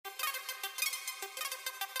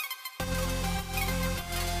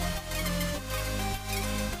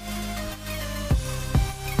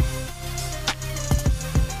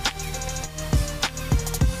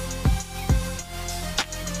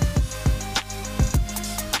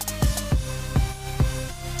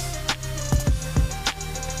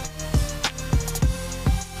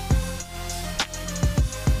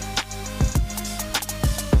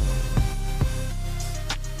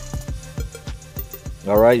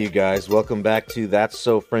All right, you guys, welcome back to That's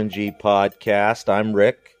So Fringy podcast. I'm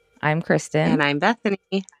Rick. I'm Kristen. And I'm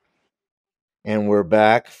Bethany. And we're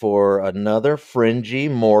back for another Fringy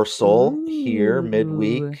Morsel here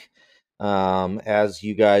midweek. As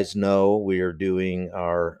you guys know, we are doing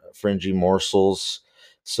our Fringy Morsels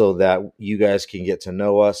so that you guys can get to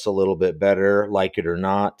know us a little bit better, like it or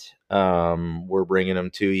not. We're bringing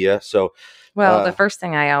them to you. So, well, the first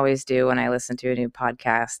thing I always do when I listen to a new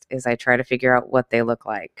podcast is I try to figure out what they look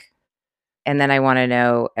like. And then I want to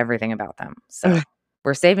know everything about them. So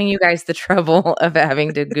we're saving you guys the trouble of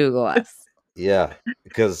having to Google us. Yeah,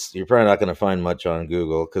 because you're probably not going to find much on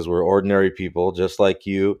Google because we're ordinary people just like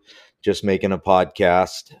you, just making a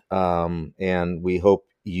podcast. And we hope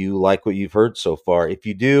you like what you've heard so far. If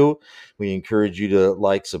you do, we encourage you to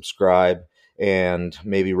like, subscribe, and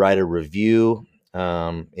maybe write a review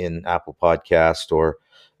in Apple Podcast or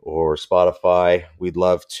Spotify. We'd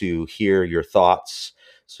love to hear your thoughts.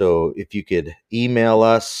 So if you could email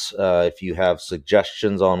us, if you have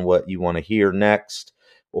suggestions on what you want to hear next,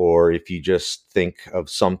 or if you just think of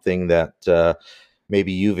something that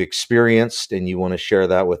maybe you've experienced and you want to share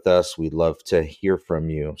that with us, we'd love to hear from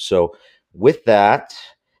you. So with that,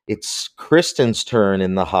 it's Kristen's turn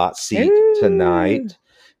in the hot seat tonight.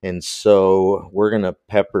 And so we're going to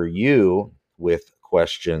pepper you with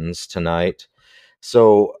questions tonight.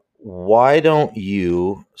 So why don't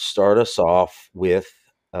you start us off with,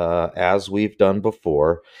 as we've done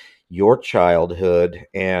before, your childhood,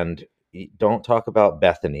 and don't talk about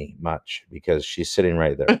Bethany much because she's sitting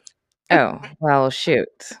right there. Oh, well,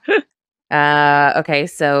 shoot. Okay,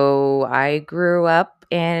 so I grew up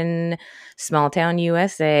in small town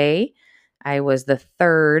USA. I was the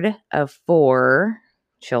third of 4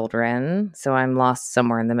 children, so I'm lost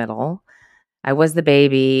somewhere in the middle. I was the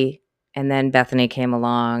baby, and then Bethany came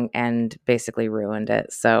along and basically ruined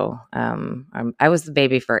it. So I was the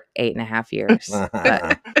baby for 8.5 years.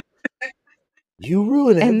 But you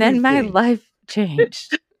ruined it. And then my life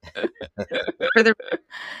changed.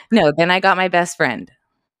 No, then I got my best friend.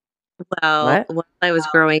 Well, while I was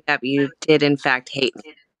growing up, you did in fact hate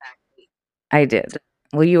me. I did.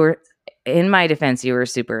 Well, you were, in my defense, you were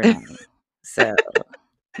super annoying. So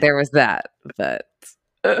there was that. But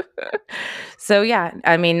so yeah,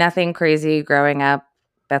 I mean, nothing crazy growing up.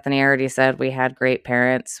 Bethany already said we had great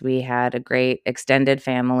parents. We had a great extended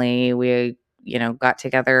family. We, got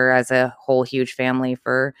together as a whole huge family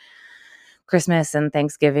for Christmas and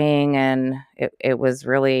Thanksgiving. And it was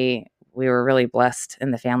really, we were really blessed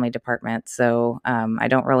in the family department. So I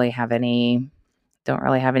don't really have any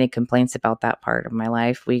complaints about that part of my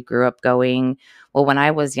life. We grew up when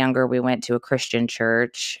I was younger, we went to a Christian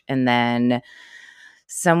church, and then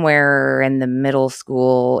somewhere in the middle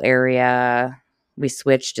school area, we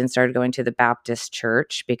switched and started going to the Baptist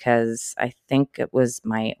church because I think it was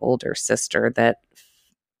my older sister that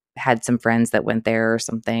had some friends that went there or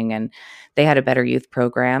something, and they had a better youth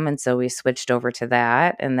program. And so we switched over to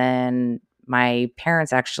that. And then my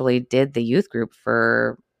parents actually did the youth group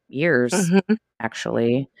for years,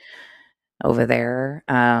 actually, over there.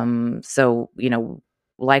 So,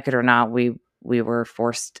 like it or not, we were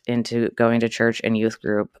forced into going to church and youth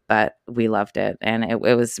group, but we loved it. And it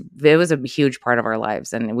was a huge part of our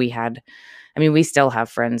lives. And we still have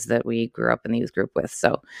friends that we grew up in the youth group with.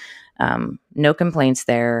 So no complaints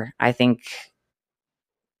there. I think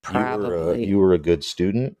probably you were a good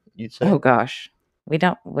student, you'd say? Oh gosh. We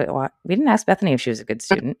didn't ask Bethany if she was a good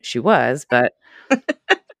student. She was, but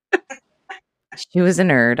she was a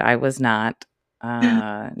nerd. I was not.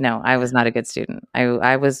 No, I was not a good student.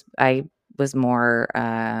 I was more,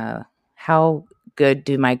 how good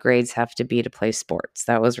do my grades have to be to play sports?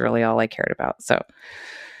 That was really all I cared about. So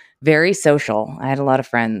very social. I had a lot of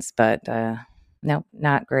friends, but no,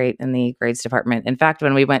 not great in the grades department. In fact,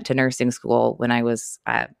 when we went to nursing school, when I was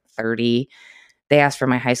 30, they asked for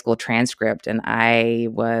my high school transcript, and I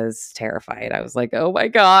was terrified. I was like, oh my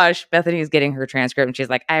gosh, Bethany's getting her transcript. And she's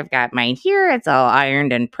like, I've got mine here. It's all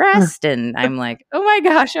ironed and pressed. And I'm like, oh my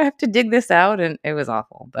gosh, I have to dig this out. And it was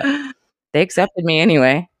awful, but they accepted me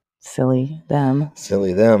anyway. Silly them.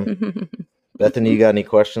 Bethany, you got any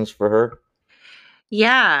questions for her?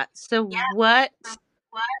 Yeah. So what?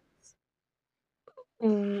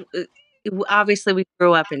 Obviously, we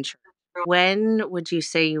grew up in church. When would you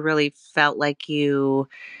say you really felt like you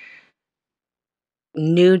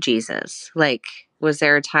knew Jesus? Like, was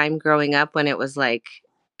there a time growing up when it was like,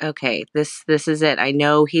 okay, this is it. I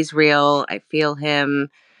know he's real. I feel him.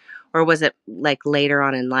 Or was it like later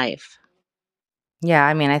on in life? Yeah,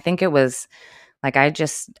 I think it was like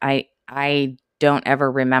I don't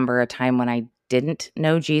ever remember a time when I didn't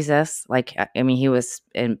know Jesus. Like, he was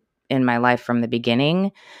in my life from the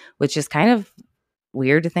beginning, which is kind of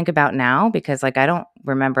weird to think about now because like I don't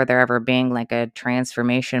remember there ever being like a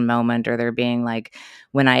transformation moment or there being like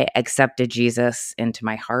when I accepted Jesus into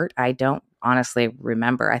my heart. I don't honestly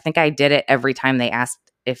remember. I think I did it every time they asked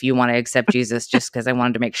if you want to accept Jesus just because I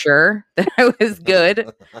wanted to make sure that I was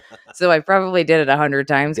good. So I probably did it 100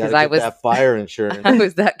 times Got because to get that fire insurance. I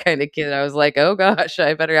was that kind of kid. I was like, oh gosh,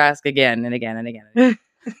 I better ask again and again and again. And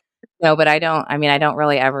again. No, but I don't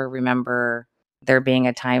really ever remember there being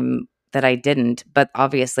a time that I didn't. But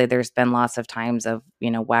obviously there's been lots of times of,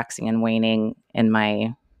 waxing and waning in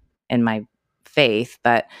my faith.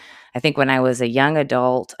 But I think when I was a young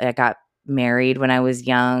adult, I got married when I was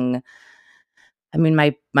young. I mean,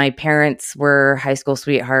 my parents were high school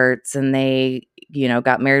sweethearts and they,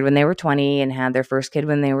 got married when they were 20 and had their first kid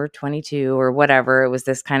when they were 22 or whatever. It was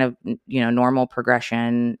this kind of, normal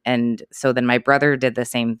progression. And so then my brother did the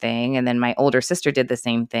same thing. And then my older sister did the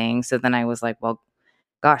same thing. So then I was like, well,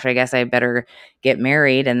 gosh, I guess I better get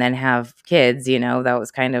married and then have kids. That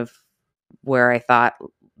was kind of where I thought,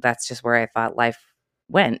 that's just where I thought life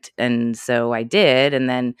went. And so I did. And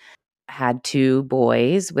then had 2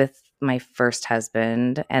 boys with my first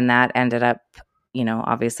husband, and that ended up,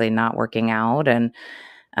 obviously not working out. And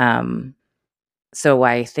so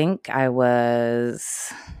I think I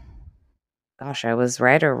was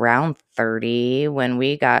right around 30 when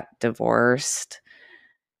we got divorced.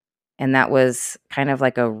 And that was kind of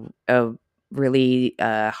like a really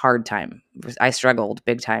hard time. I struggled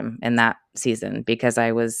big time in that season because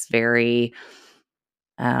I was very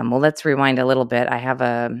well, let's rewind a little bit. I have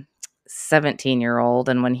a 17-year-old,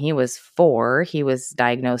 and when he was 4, he was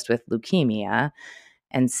diagnosed with leukemia.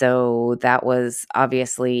 And so that was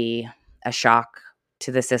obviously a shock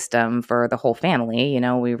to the system for the whole family.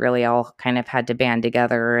 We really all kind of had to band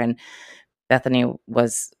together, and Bethany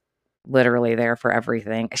was literally there for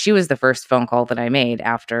everything. She was the first phone call that I made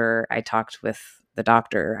after I talked with the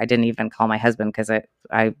doctor. I didn't even call my husband because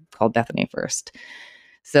I called Bethany first.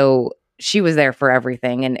 So she was there for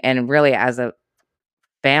everything. And really as a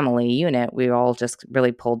family unit, we all just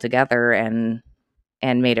really pulled together and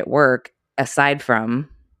made it work, aside from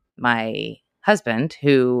my husband,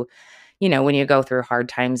 who, when you go through hard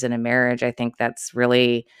times in a marriage, I think that's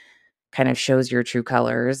really kind of shows your true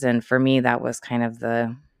colors. And for me, that was kind of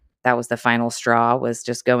that was the final straw, was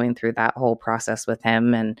just going through that whole process with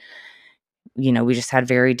him. And, we just had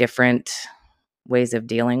very different ways of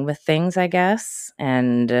dealing with things, I guess.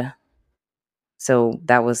 And so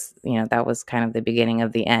that was kind of the beginning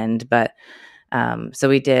of the end. But so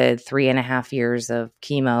we did 3.5 years of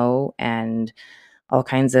chemo and all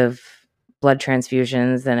kinds of blood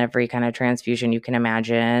transfusions and every kind of transfusion you can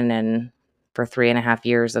imagine. And for 3.5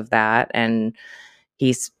 years of that. And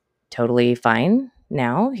he's totally fine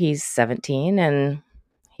now. He's 17 and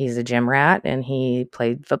he's a gym rat and he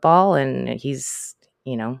played football and he's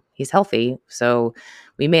healthy. So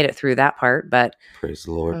we made it through that part, but Praise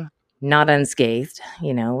the Lord. Not unscathed.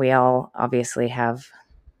 We all obviously have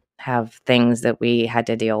things that we had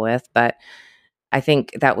to deal with, but I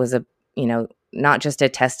think that was not just a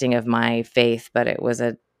testing of my faith, but it was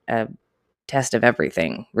a test of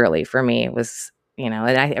everything, really, for me. It was, and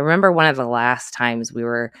I remember one of the last times we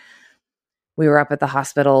were up at the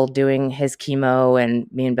hospital doing his chemo, and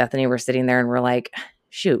me and Bethany were sitting there and we're like,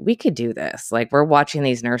 shoot, we could do this. Like, we're watching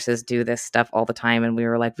these nurses do this stuff all the time. And we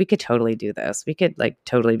were like, we could totally do this. We could like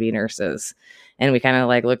totally be nurses. And we kind of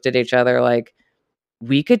like looked at each other like,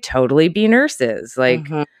 we could totally be nurses. Like,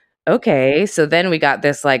 okay. So then we got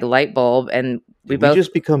this like light bulb and we both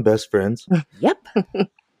just become best friends. Yep.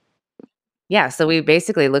 Yeah. So we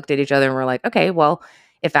basically looked at each other and we're like, okay, well,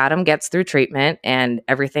 if Adam gets through treatment and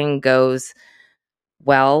everything goes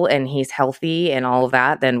well and he's healthy and all of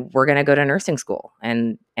that, then we're going to go to nursing school.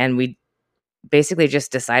 And we basically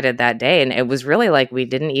just decided that day. And it was really like, we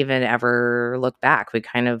didn't even ever look back.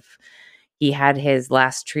 He had his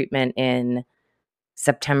last treatment in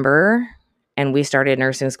September and we started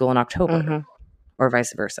nursing school in October or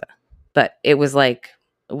vice versa. But it was like,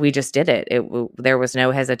 we just did it. There was no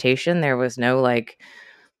hesitation. There was no like,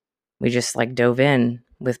 we just like dove in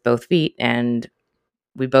with both feet, and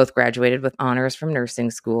we both graduated with honors from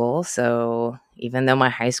nursing school. So even though my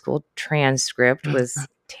high school transcript was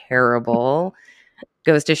terrible,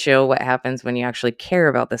 goes to show what happens when you actually care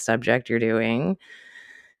about the subject you're doing.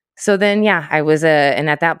 So then, yeah, and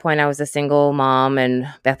at that point I was a single mom and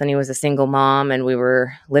Bethany was a single mom, and we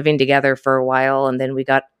were living together for a while. And then we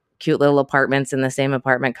got cute little apartments in the same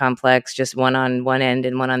apartment complex, just one on one end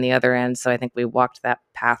and one on the other end. So I think we walked that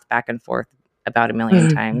path back and forth about 1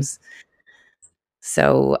 million times.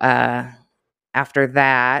 So, after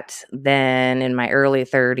that, then in my early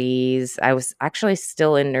 30s, I was actually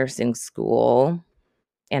still in nursing school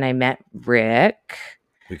and I met Rick.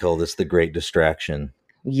 We call this the Great Distraction.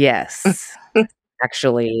 Yes.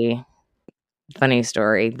 Actually, funny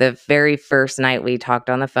story. The very first night we talked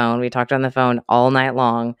on the phone all night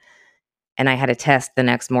long. And I had a test the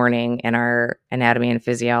next morning in our anatomy and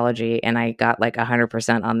physiology, and I got like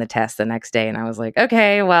 100% on the test the next day. And I was like,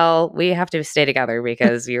 okay, well, we have to stay together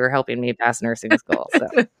because you're helping me pass nursing school. So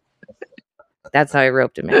that's how I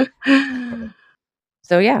roped him in.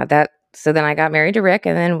 So yeah, so then I got married to Rick,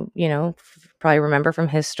 and then, probably remember from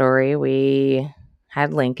his story, we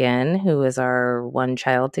had Lincoln, who was our one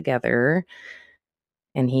child together,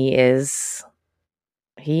 and he is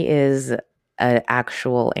an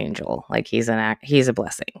actual angel. Like he's a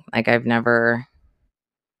blessing. Like I've never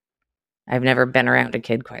been around a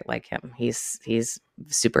kid quite like him. He's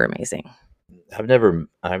super amazing. I've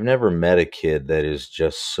never met a kid that is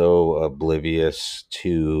just so oblivious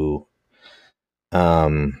to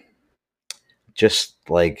um just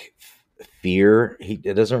like fear. He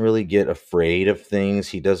doesn't really get afraid of things.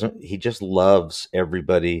 He just loves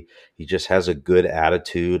everybody. He just has a good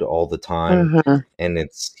attitude all the time. Mhm. And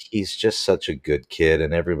he's just such a good kid,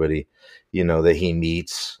 and everybody, that he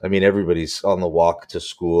meets. I mean, everybody's on the walk to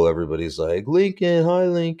school. Everybody's like, Lincoln, hi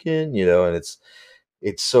Lincoln, and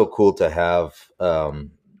it's so cool to have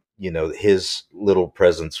his little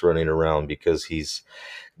presence running around, because he's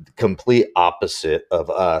the complete opposite of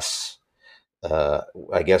us.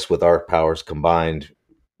 I guess with our powers combined,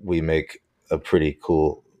 we make a pretty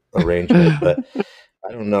cool arrangement. But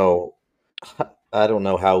I don't know, I don't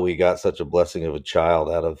know how we got such a blessing of a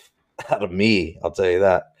child out of me. I'll tell you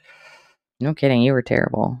that. No kidding, you were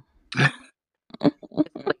terrible.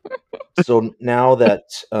 So now that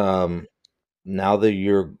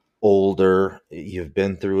you're older, you've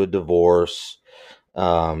been through a divorce,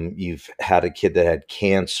 you've had a kid that had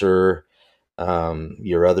cancer.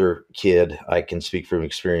 Your other kid, I can speak from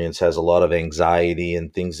experience, has a lot of anxiety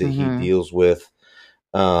and things that he Mhm. deals with.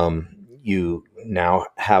 You now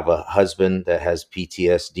have a husband that has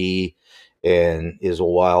PTSD and is a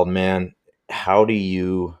wild man. How do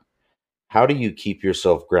you keep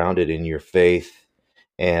yourself grounded in your faith,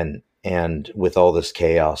 and with all this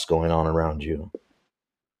chaos going on around you?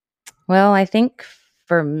 Well, I think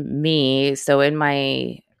for me, so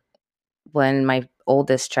when my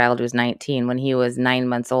oldest child was 19, when he was 9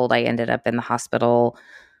 months old, I ended up in the hospital,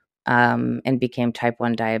 and became type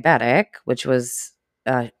 1 diabetic, which was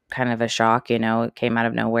kind of a shock. It came out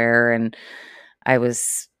of nowhere, and I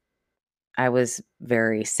was I was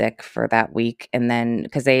very sick for that week. And then,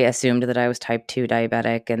 because they assumed that I was type 2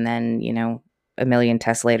 diabetic, and then, a million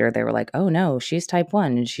tests later, they were like, oh no, she's type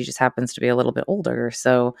 1 and she just happens to be a little bit older.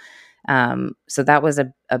 So that was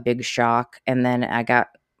a big shock. And then I got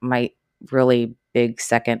my really big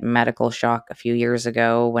second medical shock a few years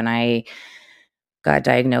ago when I got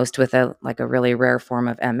diagnosed with a really rare form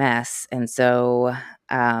of MS. And so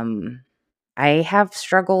um, I have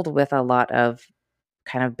struggled with a lot of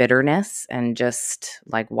kind of bitterness and just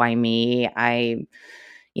like, why me? I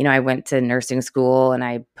went to nursing school and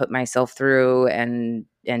I put myself through and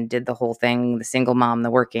did the whole thing, the single mom,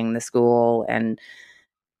 the working, the school, and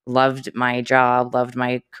loved my job, loved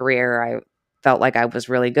my career. I felt like I was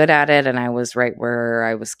really good at it and I was right where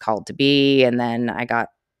I was called to be. And then I got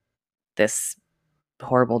this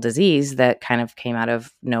horrible disease that kind of came out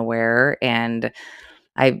of nowhere. And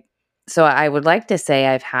I so I would like to say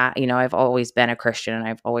I've always been a Christian and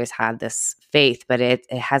I've always had this faith, but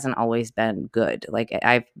it hasn't always been good. Like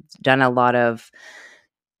I've done a lot of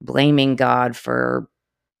blaming God for,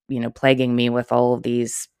 plaguing me with all of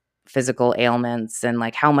these physical ailments, and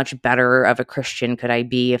like, how much better of a Christian could I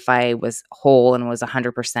be if I was whole and was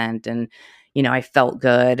 100%, and I felt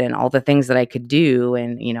good and all the things that I could do,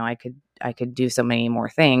 and I could do so many more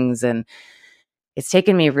things. And it's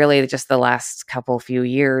taken me really just the last few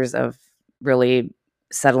years of really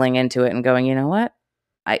settling into it and going, you know what?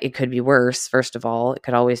 It could be worse. First of all, it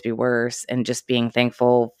could always be worse, and just being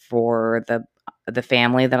thankful for the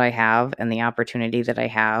family that I have and the opportunity that I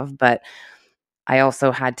have. But I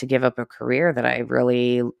also had to give up a career that I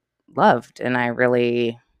really loved and I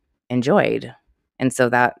really enjoyed. And so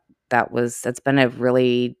that's been a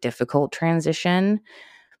really difficult transition,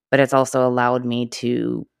 but it's also allowed me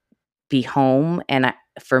to be home. And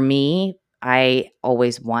for me, I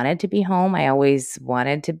always wanted to be home. I always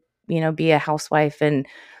wanted to, be a housewife and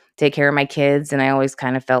take care of my kids. And I always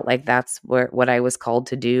kind of felt like that's what I was called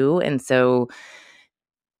to do. And so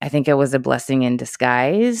I think it was a blessing in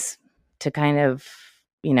disguise to kind of,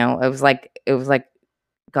 it was like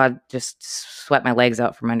God just swept my legs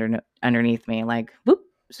out from underneath me, like, whoop,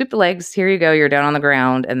 sweep the legs. Here you go. You're down on the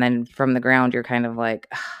ground. And then from the ground, you're kind of like,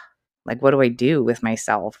 what do I do with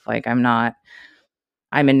myself? Like, I'm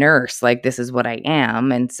a nurse. Like, this is what I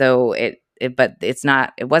am. And so but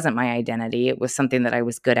it wasn't my identity. It was something that I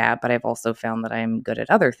was good at, but I've also found that I'm good at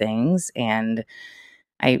other things. And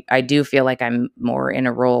I do feel like I'm more in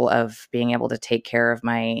a role of being able to take care of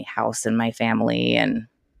my house and my family, and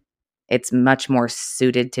it's much more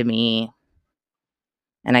suited to me.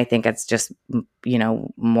 And I think it's just,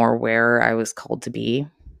 more where I was called to be,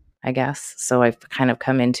 I guess. So I've kind of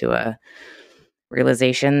come into a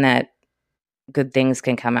realization that good things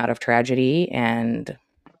can come out of tragedy, and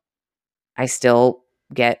I still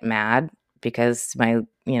get mad because my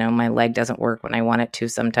leg doesn't work when I want it to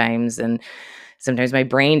sometimes, and sometimes my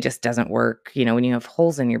brain just doesn't work. When you have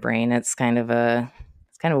holes in your brain, it's kind of a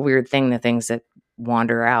weird thing, the things that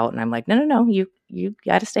wander out, and I'm like, no, you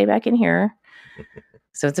got to stay back in here.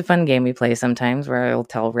 So it's a fun game we play sometimes where I'll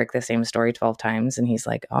tell Rick the same story 12 times and he's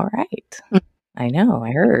like, all right, I know,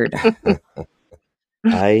 I heard.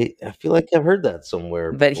 I feel like I've heard that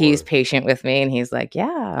somewhere But before. he's patient with me and he's like, yeah.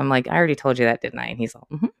 I'm like, I already told you that, didn't I? And he's like,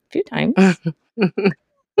 a few times.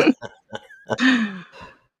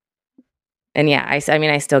 And yeah, I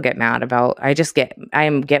still get mad about, I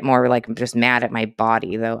get more like just mad at my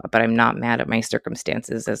body though, but I'm not mad at my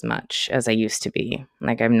circumstances as much as I used to be.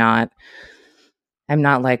 Like, I'm not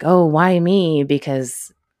like, oh, why me?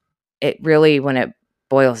 Because it really, when it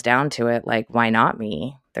boils down to it, like, why not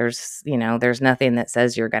me? There's nothing that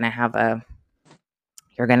says you're going to have a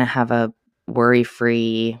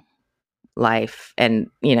worry-free life. And,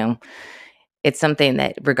 it's something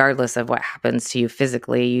that regardless of what happens to you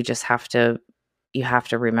physically, you just have to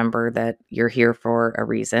remember that you're here for a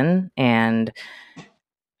reason. And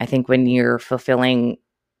I think when you're fulfilling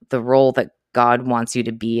the role that God wants you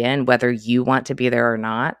to be in, whether you want to be there or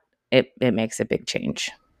not, it makes a big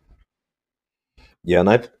change. Yeah,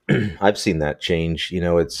 and I've seen that change.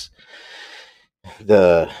 It's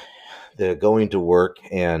the going to work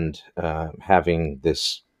and having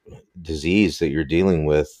this disease that you're dealing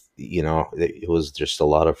with. It was just a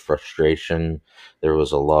lot of frustration. There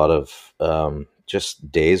was a lot of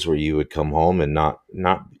just days where you would come home and not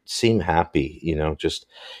seem happy. Just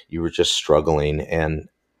you were just struggling, and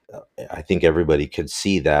I think everybody could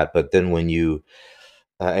see that. But then when you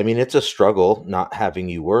it's a struggle not having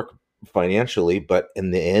you work financially, but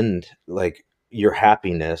in the end, like, your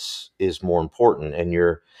happiness is more important, and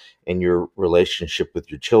your relationship with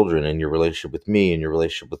your children, and your relationship with me, and your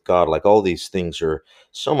relationship with God, like, all these things are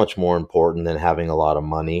so much more important than having a lot of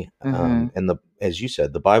money. And as you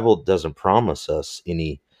said, the Bible doesn't promise us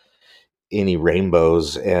any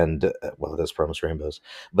rainbows, and well, it does promise rainbows,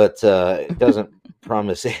 but it doesn't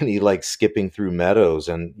promise any, like, skipping through meadows.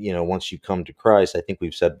 And once you come to Christ, I think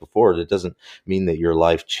we've said before, it doesn't mean that your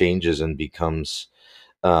life changes and becomes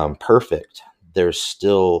perfect. There's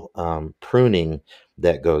still pruning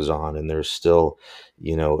that goes on, and there's still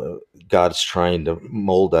God's trying to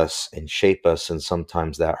mold us and shape us, and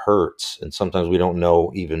sometimes that hurts, and sometimes we don't know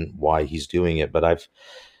even why he's doing it. But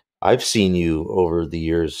I've seen you over the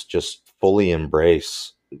years just fully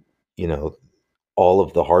embrace, you know, all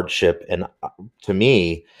of the hardship. And to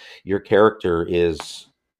me, your character is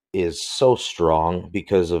so strong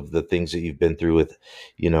because of the things that you've been through with,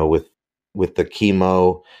 with the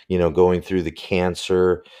chemo, going through the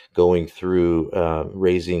cancer, going through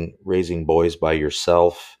raising boys by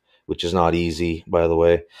yourself, which is not easy, by the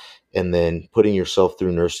way, and then putting yourself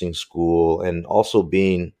through nursing school, and also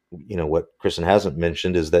being, what Kristen hasn't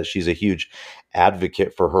mentioned is that she's a huge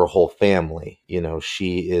advocate for her whole family.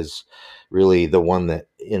 She is really the one that,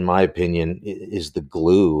 in my opinion, is the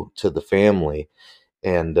glue to the family.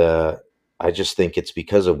 And I just think it's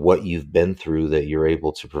because of what you've been through that you're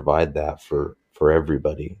able to provide that for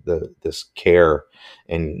everybody. This care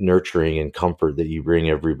and nurturing and comfort that you bring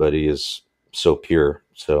everybody is so pure.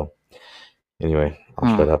 So anyway,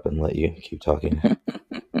 I'll shut up and let you keep talking.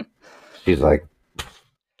 She's like,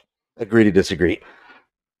 agree to disagree.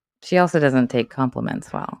 She also doesn't take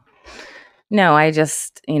compliments well. No, I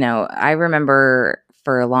just, I remember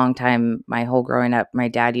for a long time, my whole growing up, my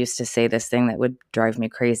dad used to say this thing that would drive me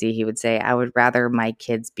crazy. He would say, I would rather my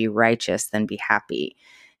kids be righteous than be happy.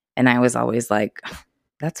 And I was always like,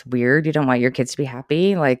 that's weird. You don't want your kids to be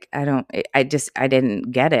happy? Like, I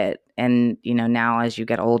didn't get it. And, now as you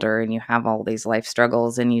get older and you have all these life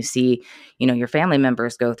struggles and you see, your family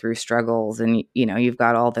members go through struggles, and, you've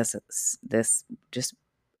got all this just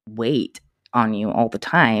weight on you all the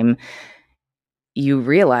time, you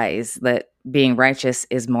realize that being righteous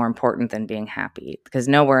is more important than being happy, because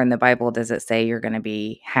nowhere in the Bible does it say you're going to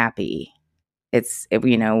be happy.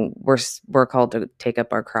 We're called to take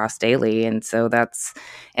up our cross daily. And so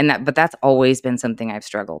but that's always been something I've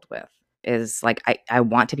struggled with, is like, I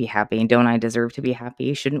want to be happy, and don't I deserve to be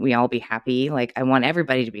happy? Shouldn't we all be happy? Like, I want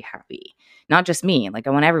everybody to be happy, not just me. Like,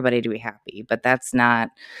 I want everybody to be happy, but that's not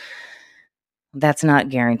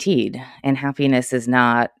guaranteed. And happiness is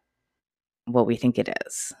not what we think it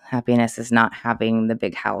is. Happiness is not having the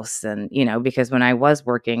big house. And, because when I was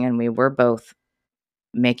working and we were both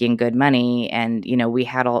making good money, and, we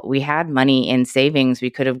had money in savings, we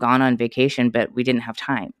could have gone on vacation, but we didn't have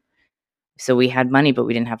time. So we had money, but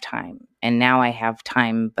we didn't have time. And now I have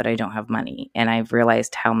time, but I don't have money. And I've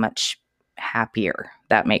realized how much happier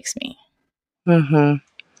that makes me. Mm-hmm.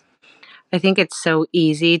 I think it's so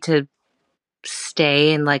easy to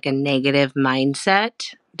stay in like a negative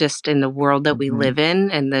mindset just in the world that we live in,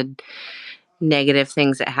 and the negative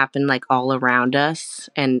things that happen like all around us.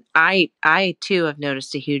 And I too have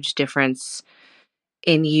noticed a huge difference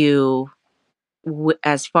in you,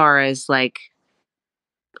 as far as like,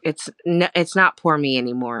 it's not poor me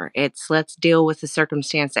anymore. It's, let's deal with the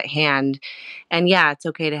circumstance at hand. And yeah, it's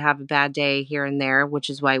okay to have a bad day here and there, which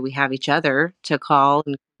is why we have each other to call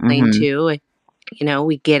and complain to.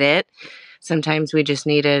 We get it. Sometimes we just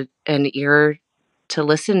need an ear to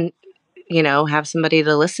listen, have somebody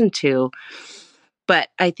to listen to. But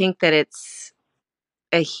I think that it's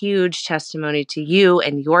a huge testimony to you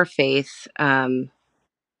and your faith,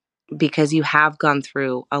 because you have gone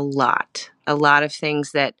through a lot of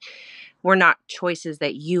things that were not choices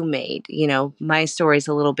that you made. My story is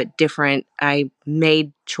a little bit different. I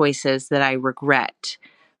made choices that I regret,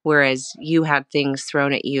 whereas you had things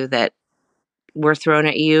thrown at you that were thrown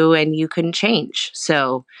at you and you couldn't change.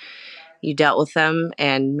 So you dealt with them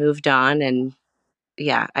and moved on. And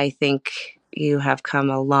yeah, I think you have come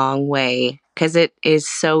a long way, because it is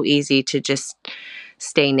so easy to just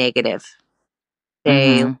stay negative.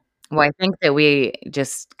 Well, I think that we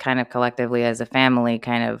just kind of collectively as a family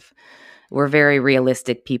we're very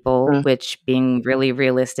realistic people, which being really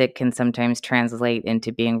realistic can sometimes translate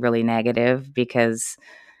into being really negative, because,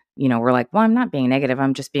 we're like, well, I'm not being negative,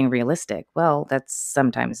 I'm just being realistic. Well, that's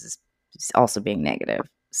sometimes is also being negative.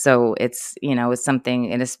 So it's, it's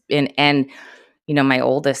something, and my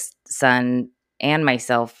oldest son and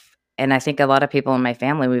myself, and I think a lot of people in my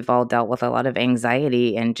family, we've all dealt with a lot of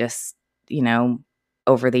anxiety, and just,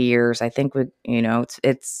 over the years, I think we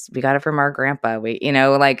got it from our grandpa.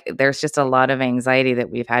 Like, there's just a lot of anxiety that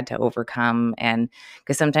we've had to overcome. And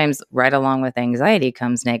because sometimes right along with anxiety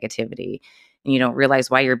comes negativity, and you don't realize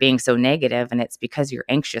why you're being so negative, and it's because you're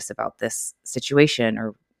anxious about this situation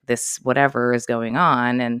or this whatever is going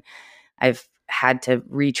on. And I've had to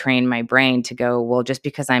retrain my brain to go, well, just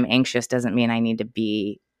because I'm anxious doesn't mean I need to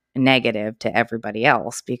be negative to everybody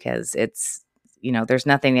else, because it's, there's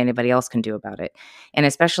nothing anybody else can do about it. And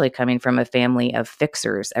especially coming from a family of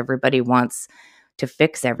fixers, everybody wants to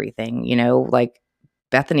fix everything. Like,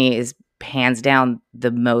 Bethany is hands down the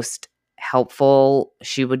most helpful.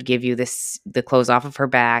 She would give you the clothes off of her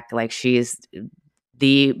back. Like, she's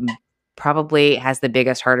probably has the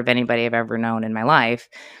biggest heart of anybody I've ever known in my life.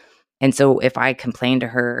 And so if I complain to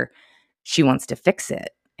her, she wants to fix it.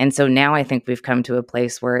 And so now I think we've come to a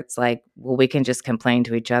place where it's like, well, we can just complain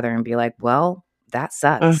to each other and be like, well, that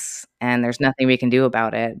sucks. And there's nothing we can do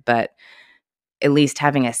about it. But at least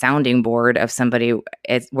having a sounding board of somebody,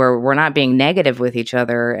 where we're not being negative with each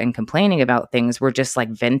other and complaining about things. We're just like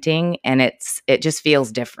venting, and it just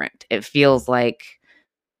feels different. It feels like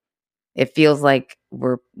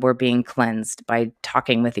we're being cleansed by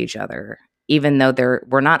talking with each other, even though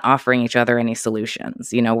we're not offering each other any solutions.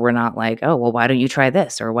 We're not like, oh, well, why don't you try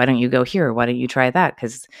this? Or why don't you go here? Or why don't you try that?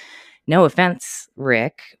 Because no offense,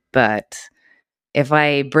 Rick, but if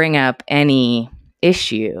I bring up any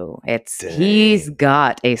issue, he's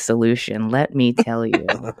got a solution. Let me tell you,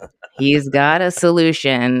 he's got a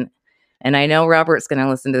solution. And I know Robert's going to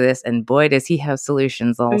listen to this, and boy, does he have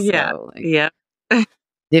solutions also. Yeah.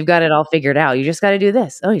 They've got it all figured out. You just got to do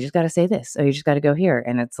this. Oh, you just got to say this. Oh, you just got to go here.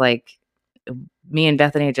 And it's like, me and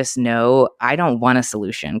Bethany just know I don't want a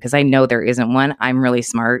solution, because I know there isn't one. I'm really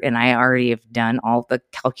smart, and I already have done all the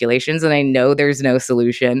calculations, and I know there's no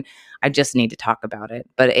solution. I just need to talk about it.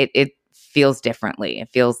 But it feels differently. It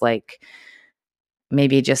feels like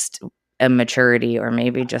maybe just a maturity, or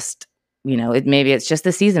maybe just, maybe it's just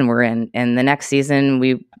the season we're in. And the next season,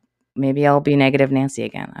 maybe I'll be negative Nancy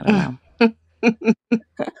again. I don't know.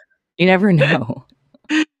 You never know.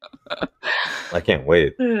 I can't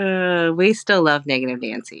wait. We still love Negative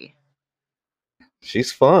Nancy.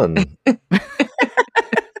 She's fun.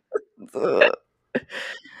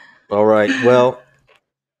 All right. Well,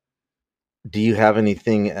 do you have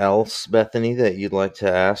anything else, Bethany, that you'd like to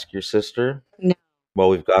ask your sister? No, Well,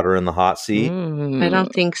 we've got her in the hot seat. I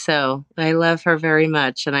don't think so. I love her very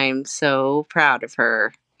much, and I'm so proud of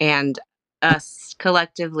her and us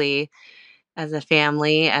collectively as a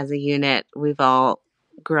family, as a unit. We've all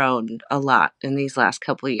grown a lot in these last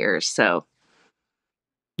couple of years, so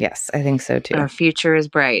Yes, I think so too. our future is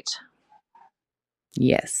bright.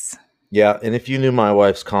 Yes. Yeah, and if you knew my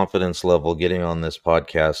wife's confidence level, getting on this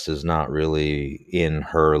podcast is not really in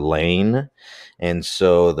her lane. And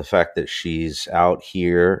so the fact that she's out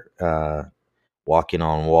here walking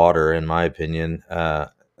on water, in my opinion,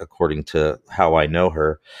 according to how I know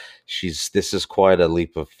her, this is quite a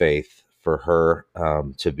leap of faith for her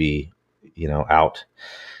to be, out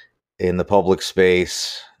in the public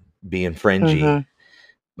space being fringy. Mm-hmm.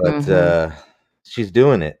 But she's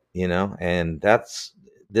doing it, and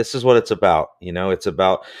this is what it's about. It's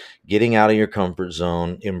about getting out of your comfort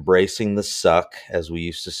zone, embracing the suck, as we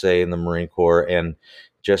used to say in the Marine Corps, and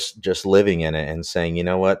just living in it and saying, you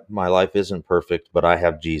know what, my life isn't perfect, but I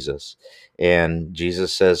have Jesus, and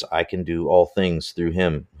Jesus says I can do all things through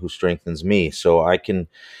him who strengthens me, so I can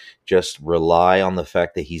just rely on the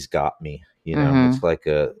fact that he's got me. It's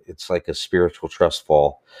like a spiritual trust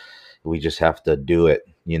fall. We just have to do it,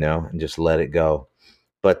 and just let it go.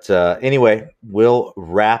 But anyway, we'll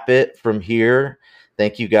wrap it from here.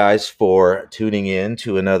 Thank you guys for tuning in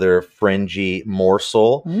to another Fringy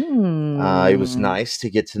Morsel. It was nice to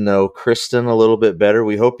get to know Kristen a little bit better.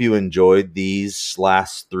 We hope you enjoyed these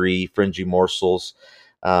last 3 Fringy Morsels.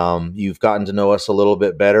 You've gotten to know us a little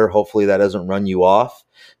bit better. Hopefully that doesn't run you off.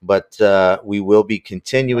 But we will be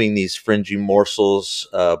continuing these Fringy Morsels,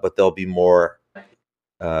 but they'll be more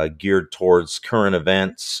geared towards current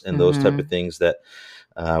events and those type of things that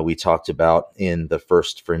we talked about in the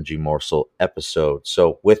first Fringy Morsel episode.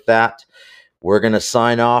 So with that, we're going to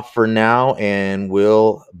sign off for now, and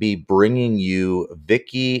we'll be bringing you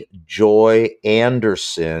Vicki Joy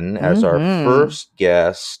Anderson as our first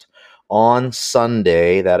guest on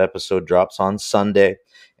Sunday. That episode drops on Sunday,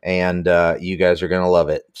 and you guys are going to love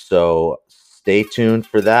it. So stay tuned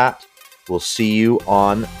for that. We'll see you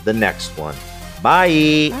on the next one.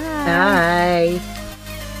 Bye. Bye.